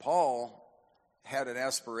 And Paul had an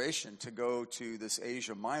aspiration to go to this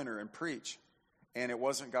Asia Minor and preach. And it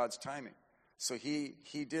wasn't God's timing. So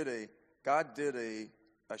God did a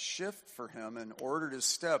shift for him and ordered his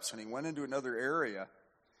steps, and he went into another area.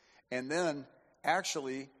 And then,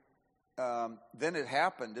 actually, then it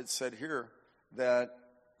happened, it said here, that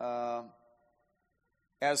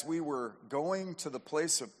as we were going to the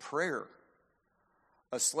place of prayer,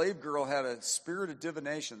 a slave girl had a spirit of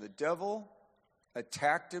divination. The devil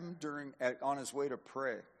attacked him on his way to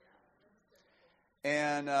pray.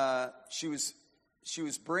 And she was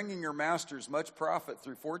bringing her masters much profit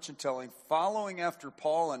through fortune telling, following after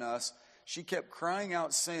Paul and us. She kept crying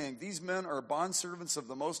out, saying, "These men are bondservants of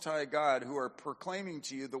the Most High God who are proclaiming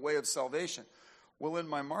to you the way of salvation." Well, in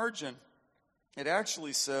my margin, it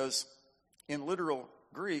actually says, in literal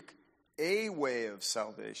Greek, "a way of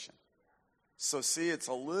salvation." So see, it's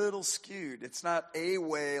a little skewed. It's not a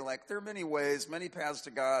way, like there are many ways, many paths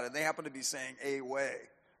to God, and they happen to be saying a way,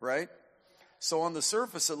 right? So on the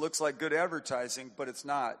surface, it looks like good advertising, but it's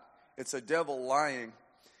not. It's a devil lying.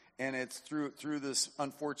 And it's through this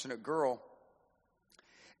unfortunate girl.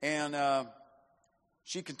 And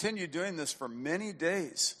she continued doing this for many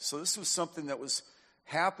days. So this was something that was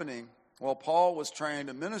happening while Paul was trying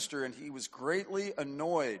to minister, and he was greatly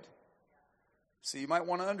annoyed. So you might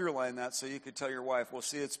want to underline that so you could tell your wife, well,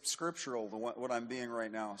 see, it's scriptural, what I'm being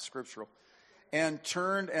right now, scriptural. and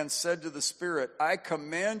turned and said to the spirit, I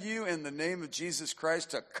command you in the name of Jesus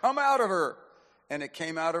Christ to come out of her. And it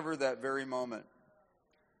came out of her that very moment.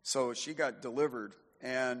 So she got delivered.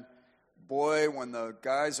 And boy, when the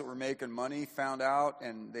guys that were making money found out,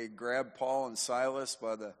 and they grabbed Paul and Silas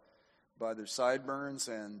by their sideburns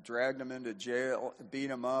and dragged them into jail, beat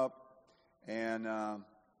them up. And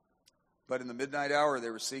but in the midnight hour, they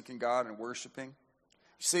were seeking God and worshiping.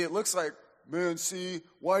 See, it looks like, man, see,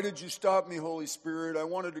 why did you stop me, Holy Spirit? I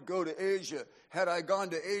wanted to go to Asia. Had I gone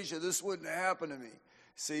to Asia, this wouldn't have happened to me.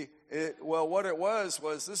 See, what it was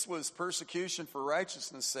this was persecution for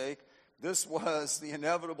righteousness' sake. This was the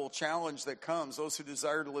inevitable challenge that comes. Those who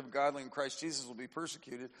desire to live godly in Christ Jesus will be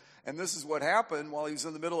persecuted. And this is what happened while he was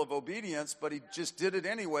in the middle of obedience, but he just did it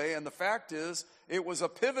anyway. And the fact is, it was a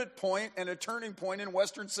pivot point and a turning point in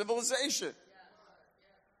Western civilization.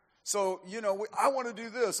 So, I want to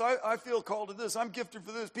do this. I feel called to this. I'm gifted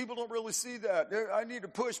for this. People don't really see that. I need to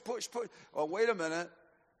push. Well, wait a minute.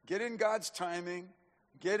 Get in God's timing.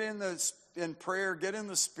 Get in prayer. Get in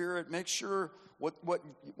the Spirit. Make sure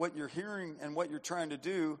what you're hearing and what you're trying to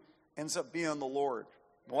do ends up being the Lord.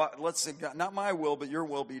 Well, let's say, God, not my will, but your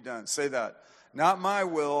will be done. Say that. Not my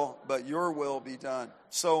will, but your will be done.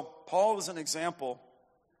 So Paul is an example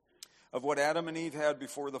of what Adam and Eve had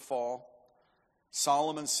before the fall.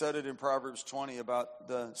 Solomon said it in Proverbs 20 about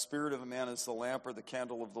the spirit of a man is the lamp or the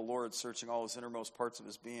candle of the Lord, searching all his innermost parts of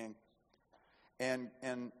his being. And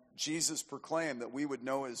Jesus proclaimed that we would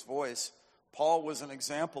know his voice. Paul was an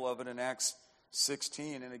example of it in Acts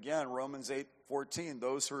 16. And again, Romans 8:14,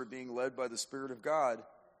 those who are being led by the Spirit of God,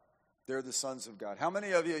 they're the sons of God. How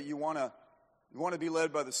many of you want to be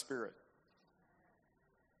led by the Spirit?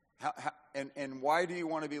 And why do you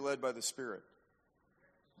want to be led by the Spirit?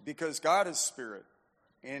 Because God is Spirit,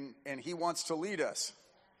 and he wants to lead us.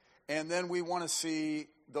 And then we want to see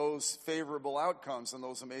those favorable outcomes and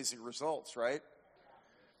those amazing results, right?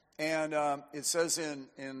 And it says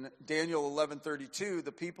in Daniel 11:32,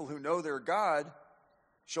 the people who know their God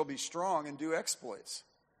shall be strong and do exploits.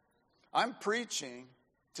 I'm preaching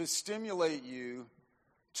to stimulate you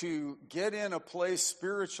to get in a place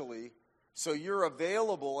spiritually so you're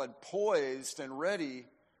available and poised and ready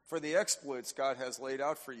for the exploits God has laid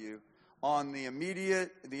out for you on the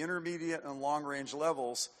immediate, the intermediate, and long-range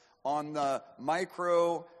levels, on the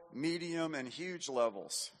micro, medium, and huge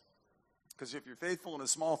levels. Because if you're faithful in a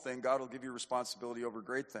small thing, God will give you responsibility over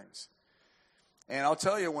great things. And I'll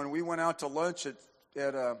tell you, when we went out to lunch at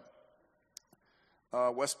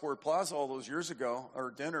Westport Plaza all those years ago,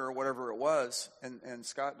 or dinner or whatever it was, and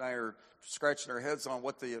Scott and I are scratching our heads on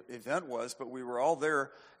what the event was, but we were all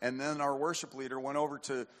there, and then our worship leader went over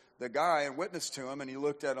to the guy and witnessed to him, and he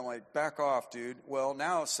looked at him like, back off, dude. Well,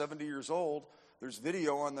 now, 70 years old, there's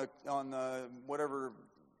video on the whatever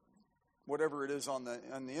it is on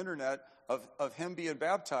the internet of him being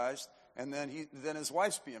baptized, and then his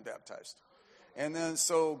wife's being baptized. And then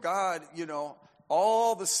so God,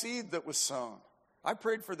 all the seed that was sown. I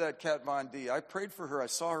prayed for that Kat Von D. I prayed for her. I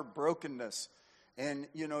saw her brokenness. And,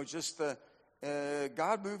 just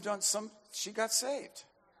God moved on she got saved.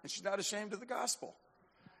 And she's not ashamed of the gospel.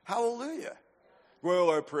 Hallelujah. Well,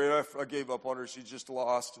 I prayed. I gave up on her. She's just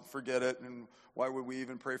lost. Forget it. And why would we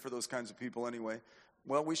even pray for those kinds of people anyway?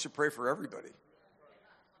 Well, we should pray for everybody.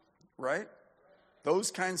 Right?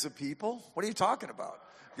 Those kinds of people? What are you talking about?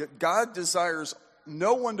 God desires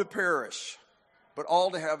no one to perish, but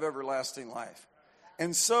all to have everlasting life.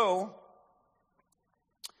 And so,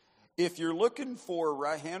 if you're looking for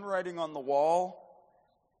handwriting on the wall,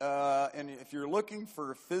 and if you're looking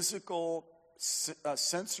for physical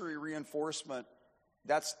sensory reinforcement,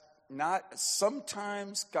 that's not.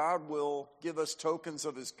 Sometimes God will give us tokens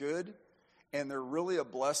of his good, and they're really a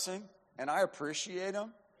blessing, and I appreciate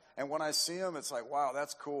them. And when I see them, it's like, wow,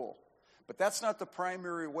 that's cool. But that's not the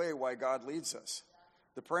primary way why God leads us.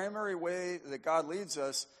 The primary way that God leads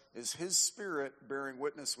us is his Spirit bearing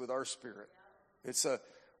witness with our spirit. It's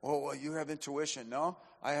well, you have intuition. No,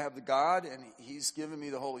 I have the God, and he's given me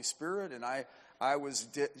the Holy Spirit, and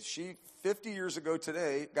she 50 years ago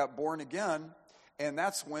today got born again, and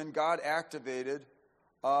that's when God activated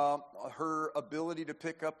her ability to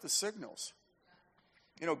pick up the signals.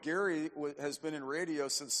 Gary has been in radio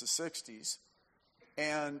since the 60s,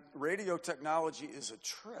 and radio technology is a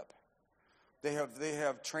trip. They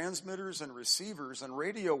have transmitters and receivers, and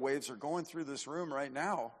radio waves are going through this room right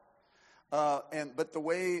now. But the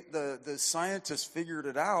way the scientists figured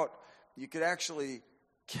it out, you could actually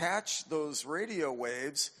catch those radio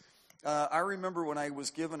waves. I remember when I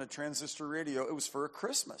was given a transistor radio, it was for a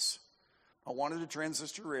Christmas. I wanted a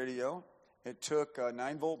transistor radio. It took a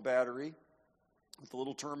 9-volt battery, with a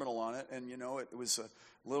little terminal on it. And, it was a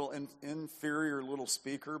little inferior little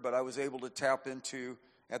speaker, but I was able to tap into,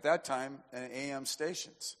 at that time, an AM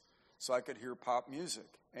stations. So I could hear pop music.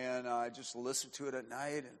 And I just listened to it at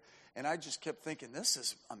night. And I just kept thinking, this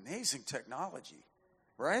is amazing technology,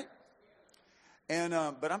 right? And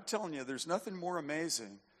but I'm telling you, there's nothing more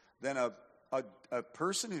amazing than a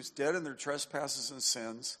person who's dead in their trespasses and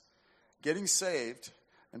sins, getting saved,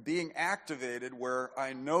 and being activated where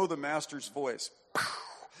I know the Master's voice.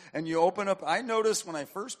 And you open up, I noticed when I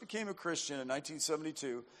first became a Christian in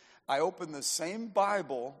 1972, I opened the same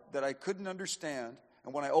Bible that I couldn't understand.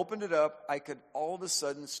 And when I opened it up, I could all of a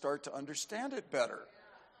sudden start to understand it better.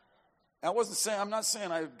 I'm not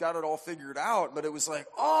saying I got it all figured out, but it was like,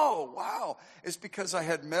 oh, wow. It's because I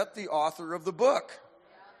had met the author of the book.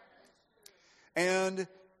 And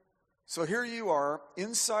so here you are,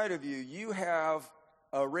 inside of you, you have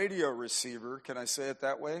a radio receiver, can I say it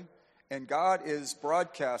that way? And God is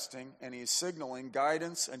broadcasting and He's signaling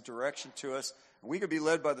guidance and direction to us. And we could be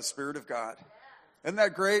led by the Spirit of God. Isn't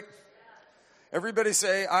that great? Everybody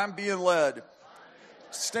say, I'm being led.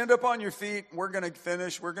 Stand up on your feet. We're going to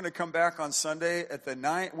finish. We're going to come back on Sunday at the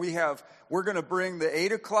 9. We're going to bring the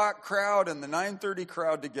 8 o'clock crowd and the 9:30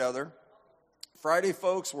 crowd together. Friday,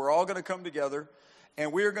 folks, we're all going to come together,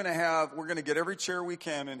 and we're going to get every chair we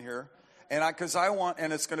can in here, and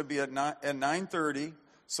it's going to be at 9:30.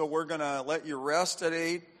 So we're going to let you rest at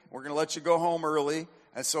 8. We're going to let you go home early,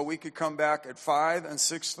 and so we could come back at 5 and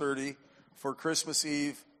 6:30 for Christmas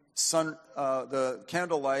Eve. The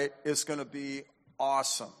candlelight is going to be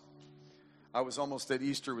awesome. I was almost at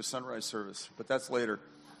Easter with sunrise service, but that's later.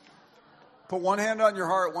 Put one hand on your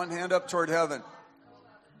heart, one hand up toward heaven.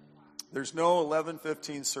 There's no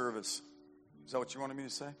 11:15 service. Is that what you wanted me to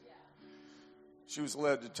say? She was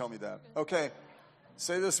led to tell me that. Okay,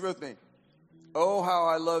 say this with me. Oh, how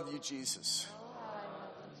I love you, Jesus.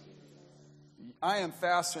 I am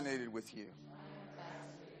fascinated with you.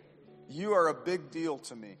 You are a big deal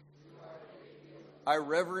to me. I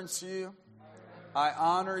reverence you. I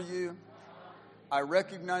honor you. I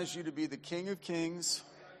recognize you to be the King of Kings,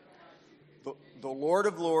 the Lord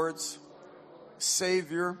of Lords,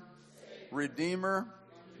 Savior, Redeemer,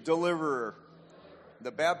 Deliverer,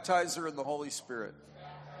 the Baptizer and the Holy Spirit.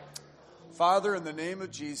 Father, in the name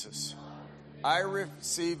of Jesus, I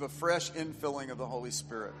receive a fresh infilling of the Holy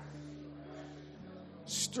Spirit.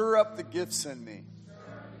 Stir up the gifts in me.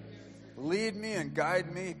 Lead me and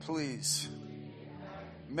guide me, please.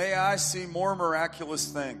 May I see more miraculous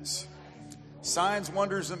things, signs,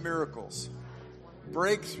 wonders, and miracles,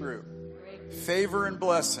 breakthrough, favor, and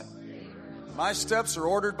blessing. My steps are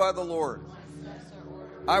ordered by the Lord.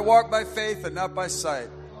 I walk by faith and not by sight.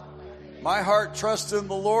 My heart trusts in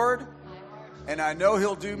the Lord, and I know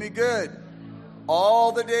He'll do me good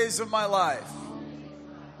all the days of my life.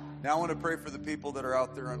 Now I want to pray for the people that are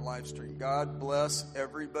out there on live stream. God bless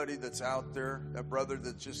everybody that's out there. That brother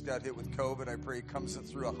that just got hit with COVID, I pray he comes in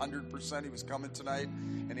through 100%. He was coming tonight,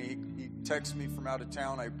 and he texted me from out of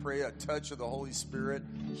town. I pray a touch of the Holy Spirit,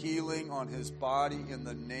 healing on his body in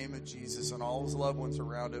the name of Jesus and all his loved ones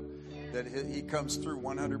around him, that he comes through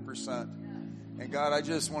 100%. And God, I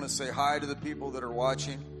just want to say hi to the people that are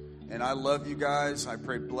watching, and I love you guys. I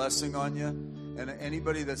pray blessing on you. And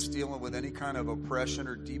anybody that's dealing with any kind of oppression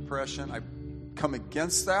or depression, I come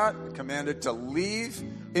against that, command it to leave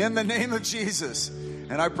in the name of Jesus.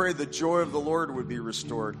 And I pray the joy of the Lord would be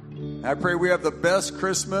restored. And I pray we have the best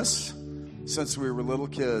Christmas since we were little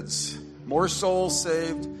kids. More souls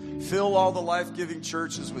saved. Fill all the life-giving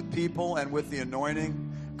churches with people and with the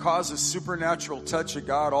anointing. Cause a supernatural touch of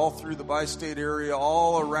God all through the bi-state area,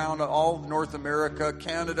 all around, all North America,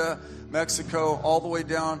 Canada, Mexico, all the way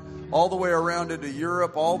down, all the way around into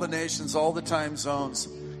Europe, all the nations, all the time zones.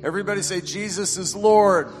 Everybody say, Jesus is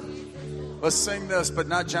Lord. Let's sing this, but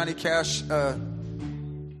not Johnny Cash